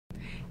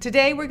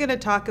Today we're going to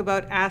talk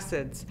about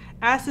acids.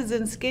 Acids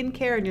in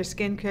skincare and your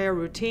skincare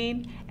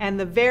routine, and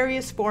the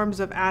various forms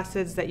of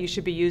acids that you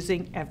should be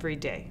using every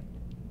day.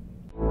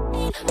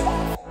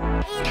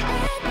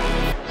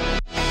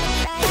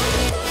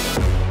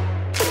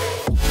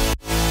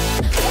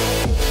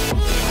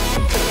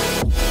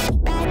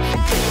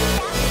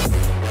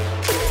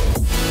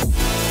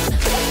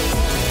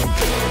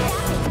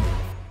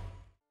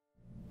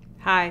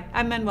 Hi,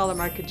 I'm Manuela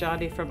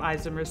Marcheggiani from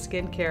ISOMERS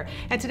Skincare,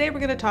 and today we're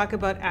going to talk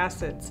about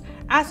acids.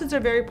 Acids are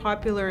very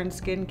popular in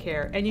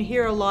skincare, and you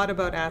hear a lot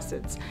about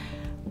acids.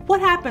 What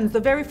happens the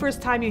very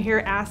first time you hear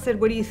acid?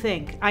 What do you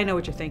think? I know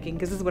what you're thinking,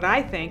 because this is what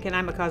I think, and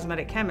I'm a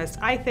cosmetic chemist.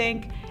 I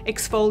think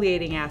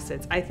exfoliating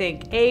acids. I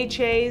think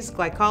AHAs,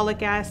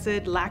 glycolic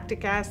acid,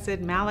 lactic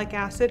acid, malic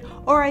acid,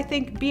 or I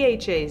think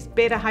BHAs,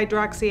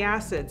 beta-hydroxy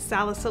acids,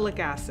 salicylic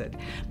acid.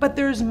 But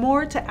there's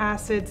more to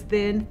acids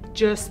than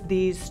just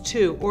these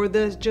two, or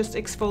just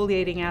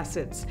exfoliating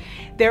acids.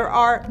 There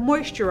are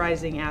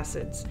moisturizing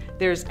acids,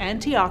 there's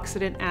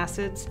antioxidant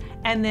acids,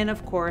 and then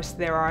of course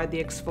there are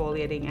the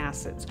exfoliating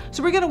acids.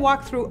 So we're going to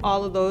walk through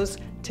all of those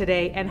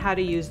today and how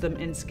to use them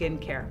in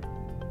skincare.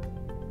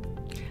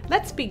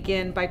 Let's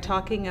begin by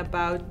talking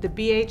about the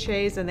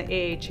BHAs and the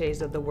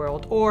AHAs of the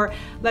world, or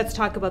let's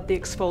talk about the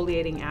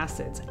exfoliating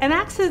acids. And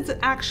acids,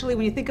 actually,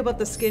 when you think about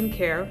the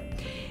skincare,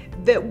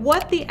 that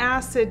what the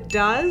acid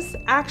does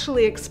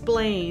actually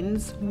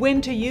explains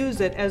when to use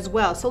it as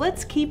well. So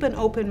let's keep an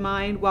open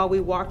mind while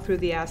we walk through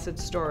the acid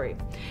story.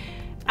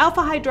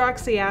 Alpha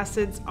hydroxy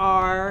acids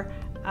are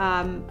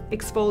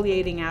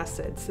exfoliating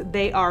acids.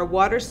 They are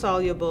water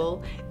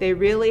soluble. They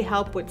really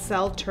help with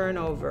cell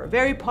turnover.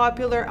 Very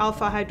popular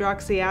alpha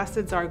hydroxy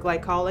acids are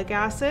glycolic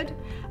acid,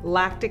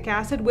 lactic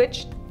acid,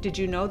 which did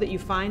you know that you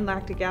find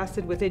lactic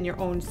acid within your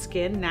own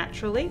skin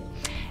naturally?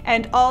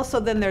 And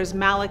also then there's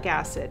malic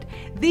acid.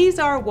 These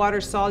are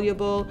water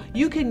soluble.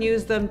 You can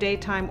use them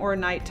daytime or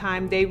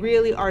nighttime. They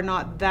really are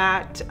not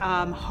that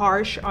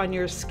harsh on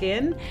your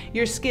skin.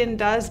 Your skin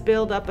does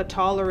build up a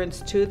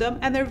tolerance to them,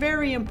 and they're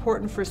very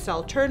important for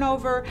cell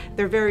turnover.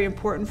 They're very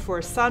important for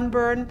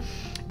sunburn.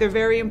 They're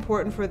very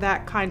important for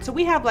that kind. So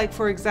we have, like,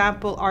 for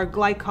example, our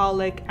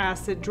glycolic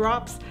acid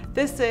drops.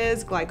 This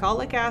is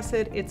glycolic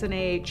acid. It's an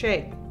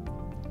AHA.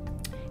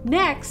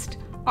 Next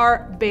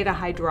are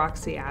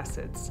beta-hydroxy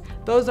acids.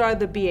 Those are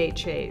the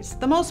BHAs.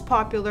 The most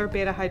popular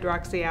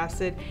beta-hydroxy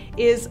acid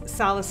is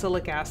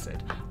salicylic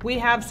acid. We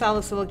have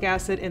salicylic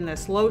acid in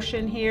this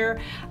lotion here.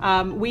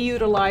 We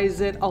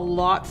utilize it a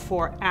lot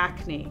for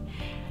acne.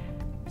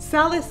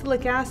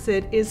 Salicylic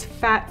acid is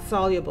fat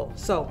soluble.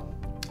 So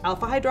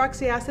alpha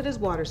hydroxy acid is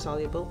water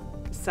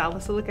soluble.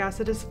 Salicylic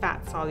acid is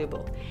fat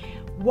soluble.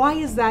 Why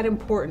is that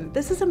important?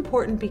 This is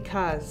important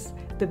because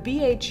the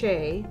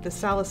BHA, the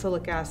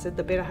salicylic acid,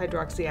 the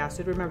beta-hydroxy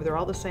acid, remember they're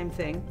all the same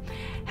thing,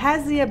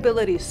 has the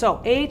ability,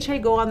 so AHA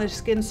go on the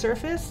skin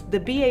surface, the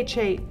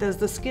BHA does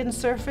the skin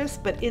surface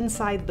but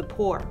inside the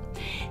pore.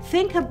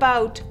 Think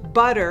about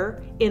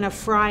butter in a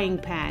frying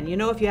pan. You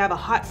know, if you have a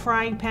hot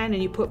frying pan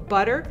and you put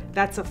butter,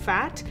 that's a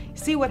fat.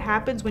 See what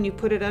happens when you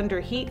put it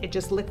under heat? It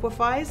just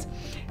liquefies.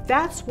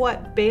 That's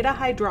what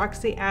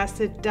beta-hydroxy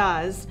acid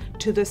does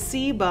to the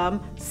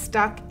sebum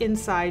stuck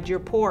inside your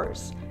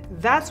pores.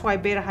 That's why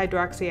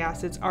beta-hydroxy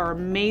acids are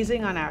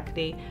amazing on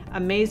acne,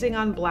 amazing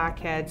on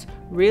blackheads,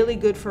 really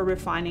good for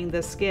refining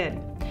the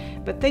skin.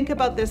 But think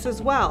about this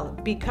as well.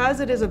 Because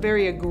it is a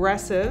very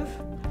aggressive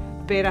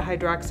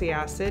beta-hydroxy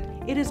acid,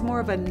 it is more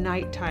of a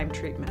nighttime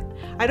treatment.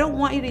 I don't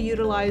want you to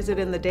utilize it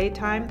in the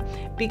daytime,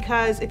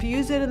 because if you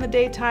use it in the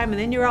daytime and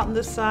then you're out in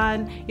the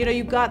sun, you know,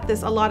 you've got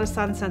a lot of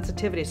sun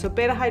sensitivity. So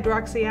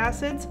beta-hydroxy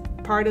acids,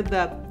 part of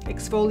the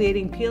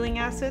exfoliating peeling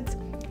acids,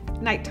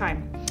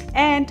 nighttime.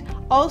 And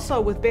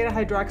also with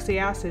beta-hydroxy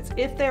acids,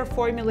 if they're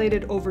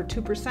formulated over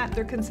 2%,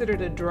 they're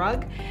considered a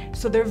drug.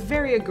 So they're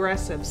very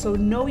aggressive. So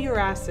know your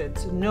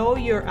acids, know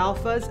your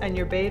alphas and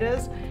your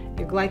betas,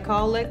 your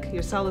glycolic,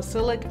 your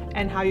salicylic,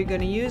 and how you're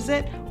going to use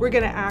it. We're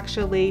going to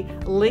actually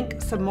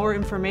link some more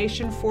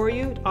information for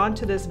you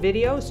onto this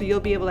video, so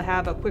you'll be able to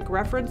have a quick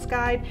reference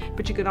guide,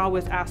 but you can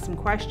always ask some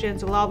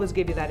questions. We'll always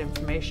give you that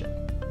information.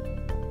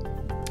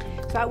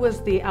 So that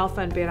was the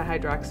alpha and beta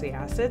hydroxy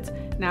acids.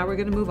 Now we're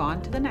going to move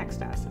on to the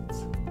next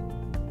acids.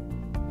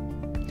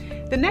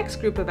 The next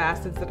group of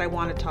acids that I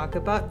want to talk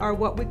about are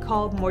what we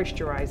call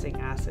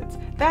moisturizing acids.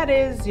 That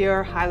is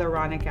your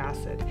hyaluronic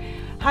acid.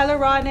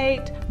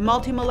 Hyaluronate,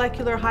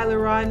 multimolecular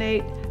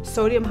hyaluronate,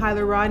 sodium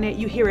hyaluronate,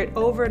 you hear it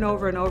over and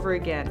over and over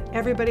again.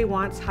 Everybody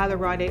wants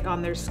hyaluronate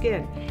on their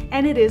skin,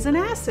 and it is an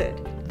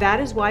acid. That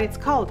is why it's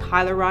called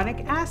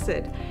hyaluronic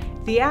acid.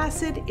 The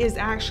acid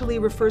actually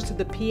refers to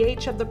the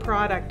pH of the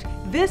product.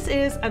 This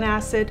is an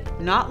acid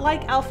not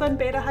like alpha and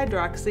beta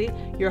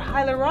hydroxy. Your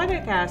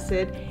hyaluronic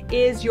acid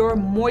is your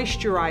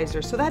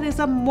moisturizer. So that is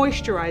a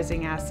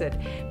moisturizing acid.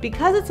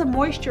 Because it's a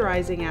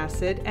moisturizing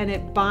acid and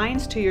it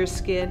binds to your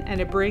skin and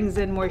it brings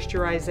in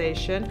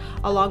moisturization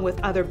along with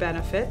other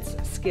benefits,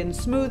 skin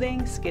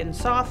smoothing, skin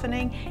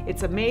softening.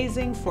 It's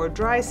amazing for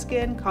dry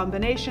skin,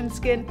 combination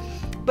skin,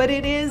 but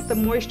it is the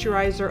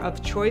moisturizer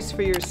of choice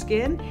for your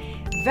skin.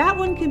 That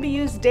one can be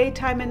used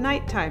daytime and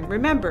nighttime.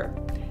 Remember,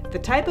 the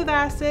type of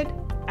acid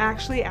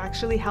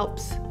actually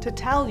helps to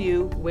tell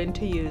you when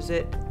to use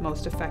it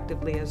most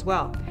effectively as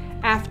well.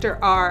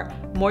 After our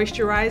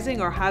moisturizing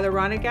or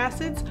hyaluronic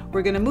acids,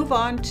 we're going to move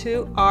on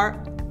to our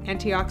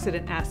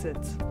antioxidant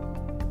acids.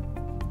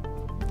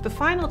 The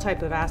final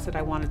type of acid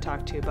I want to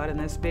talk to you about in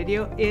this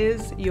video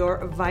is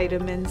your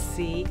vitamin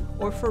C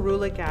or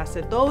ferulic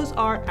acid. Those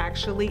are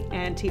actually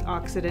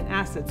antioxidant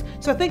acids.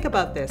 So think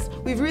about this.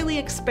 We've really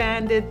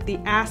expanded the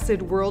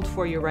acid world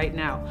for you right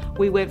now.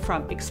 We went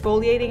from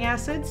exfoliating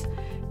acids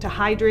to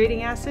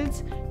hydrating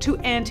acids to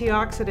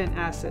antioxidant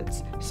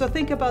acids. So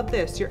think about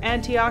this. Your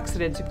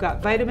antioxidants, you've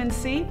got vitamin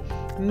C,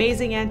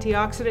 amazing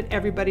antioxidant,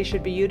 everybody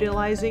should be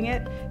utilizing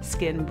it.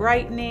 Skin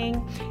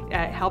brightening,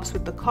 it helps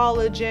with the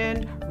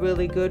collagen,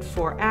 really good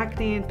for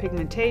acne and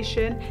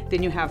pigmentation.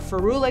 Then you have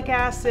ferulic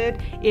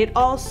acid. It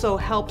also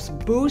helps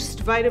boost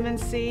vitamin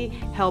C,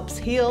 helps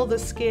heal the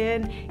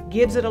skin,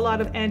 gives it a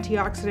lot of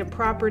antioxidant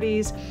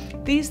properties.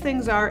 These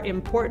things are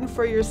important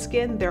for your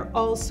skin. They're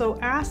also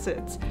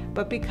acids,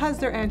 but because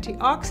they're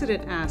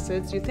antioxidant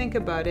acids, you think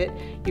about it,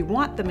 you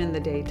want them in the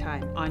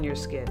daytime on your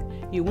skin.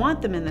 You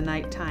want them in the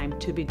nighttime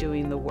to be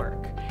doing the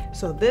work.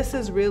 So this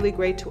is really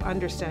great to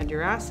understand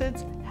your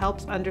acids,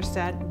 helps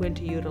understand when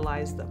to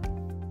utilize them.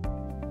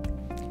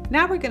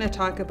 Now we're going to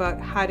talk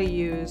about how to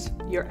use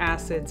your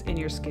acids in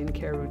your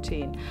skincare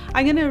routine.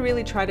 I'm going to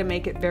really try to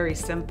make it very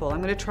simple.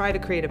 I'm going to try to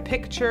create a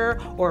picture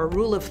or a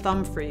rule of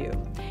thumb for you.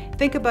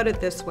 Think about it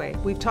this way.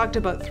 We've talked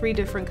about 3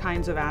 different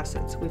kinds of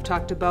acids. We've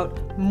talked about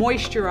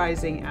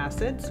moisturizing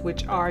acids,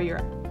 which are your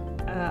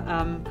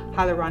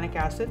hyaluronic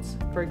acids,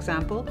 for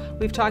example.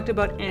 We've talked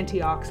about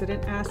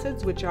antioxidant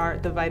acids, which are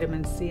the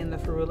vitamin C and the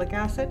ferulic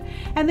acid.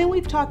 And then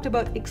we've talked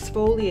about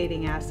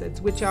exfoliating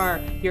acids, which are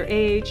your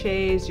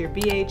AHAs, your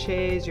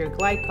BHAs, your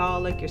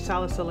glycolic, your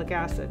salicylic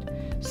acid.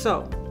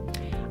 So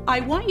I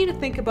want you to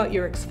think about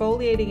your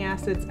exfoliating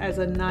acids as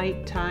a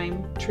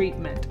nighttime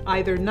treatment,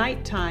 either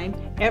nighttime,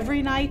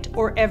 every night,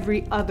 or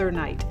every other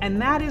night. And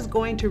that is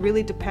going to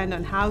really depend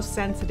on how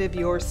sensitive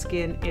your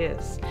skin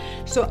is.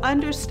 So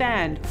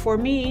understand, for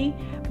me,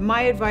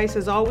 my advice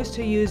is always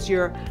to use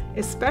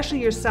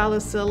especially your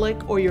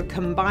salicylic or your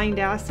combined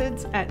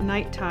acids at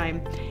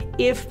nighttime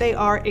if they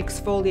are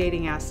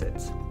exfoliating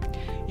acids.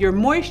 Your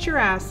moisture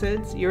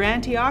acids, your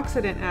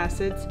antioxidant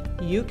acids,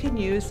 you can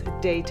use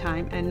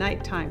daytime and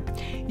nighttime.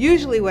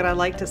 Usually what I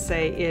like to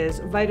say is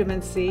vitamin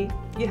C,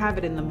 you have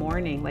it in the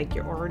morning, like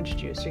your orange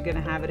juice, you're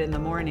gonna have it in the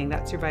morning,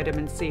 that's your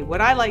vitamin C.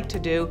 What I like to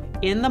do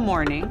in the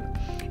morning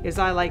is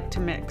I like to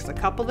mix a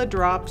couple of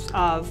drops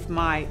of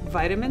my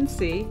vitamin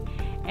C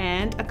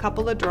and a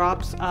couple of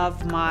drops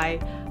of my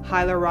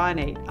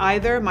hyaluronate,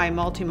 either my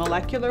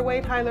multi-molecular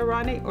weight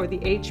hyaluronate or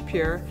the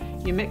H-Pure.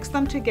 You mix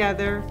them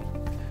together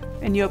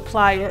and you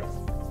apply it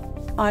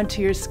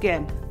onto your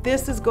skin.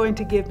 This is going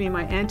to give me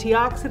my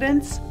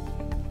antioxidants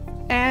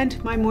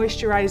and my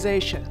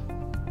moisturization.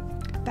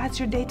 That's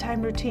your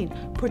daytime routine.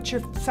 Put your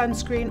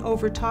sunscreen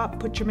over top,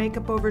 put your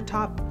makeup over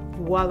top,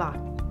 voila.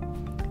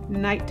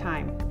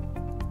 Nighttime.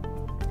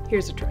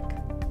 Here's a trick.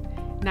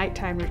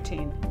 Nighttime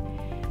routine.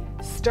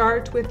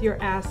 Start with your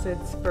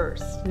acids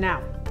first.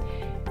 Now,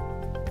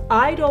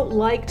 I don't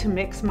like to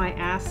mix my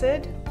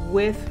acid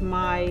with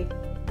my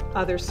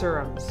other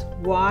serums.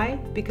 Why?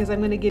 Because I'm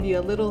going to give you a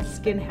little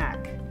skin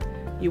hack.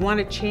 You want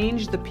to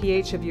change the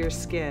pH of your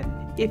skin.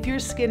 If your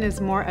skin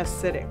is more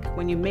acidic,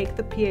 when you make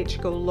the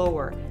pH go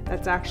lower,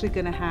 that's actually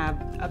going to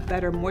have a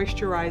better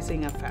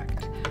moisturizing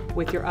effect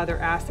with your other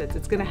acids.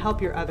 It's going to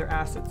help your other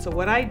acids. So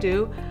what I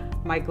do,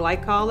 my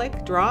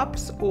glycolic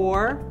drops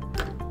or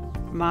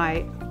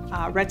my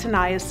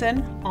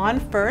retiniacin on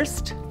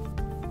first.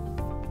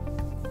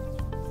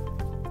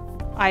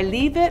 I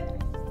leave it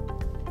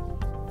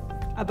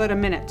about a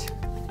minute.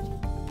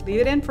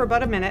 Leave it in for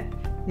about a minute.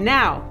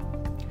 Now,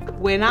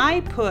 when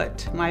I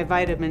put my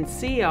vitamin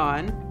C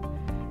on,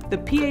 the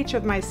pH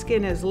of my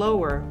skin is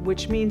lower,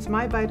 which means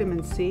my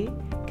vitamin C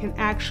can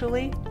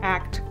actually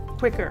act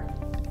quicker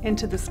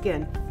into the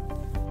skin.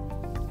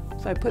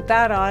 So I put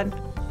that on,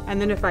 and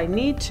then if I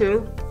need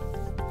to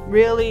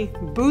really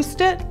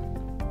boost it,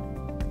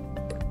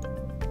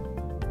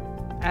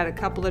 add a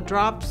couple of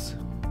drops,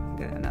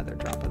 get another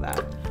drop of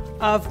that,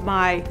 of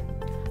my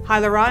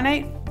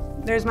hyaluronate.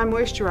 There's my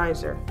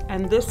moisturizer,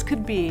 and this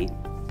could be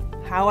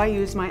how I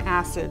use my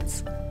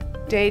acids,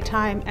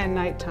 daytime and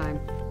nighttime.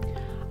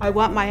 I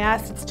want my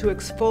acids to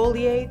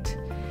exfoliate,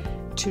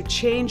 to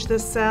change the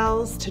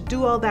cells, to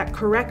do all that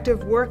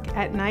corrective work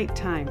at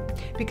nighttime.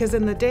 Because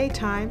in the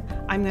daytime,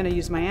 I'm going to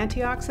use my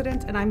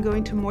antioxidants and I'm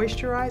going to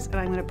moisturize and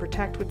I'm going to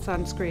protect with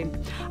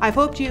sunscreen. I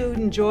hope you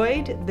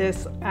enjoyed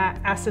this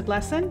acid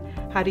lesson,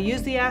 how to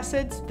use the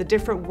acids, the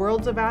different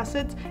worlds of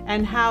acids,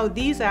 and how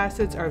these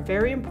acids are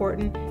very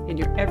important in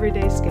your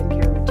everyday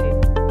skincare routine.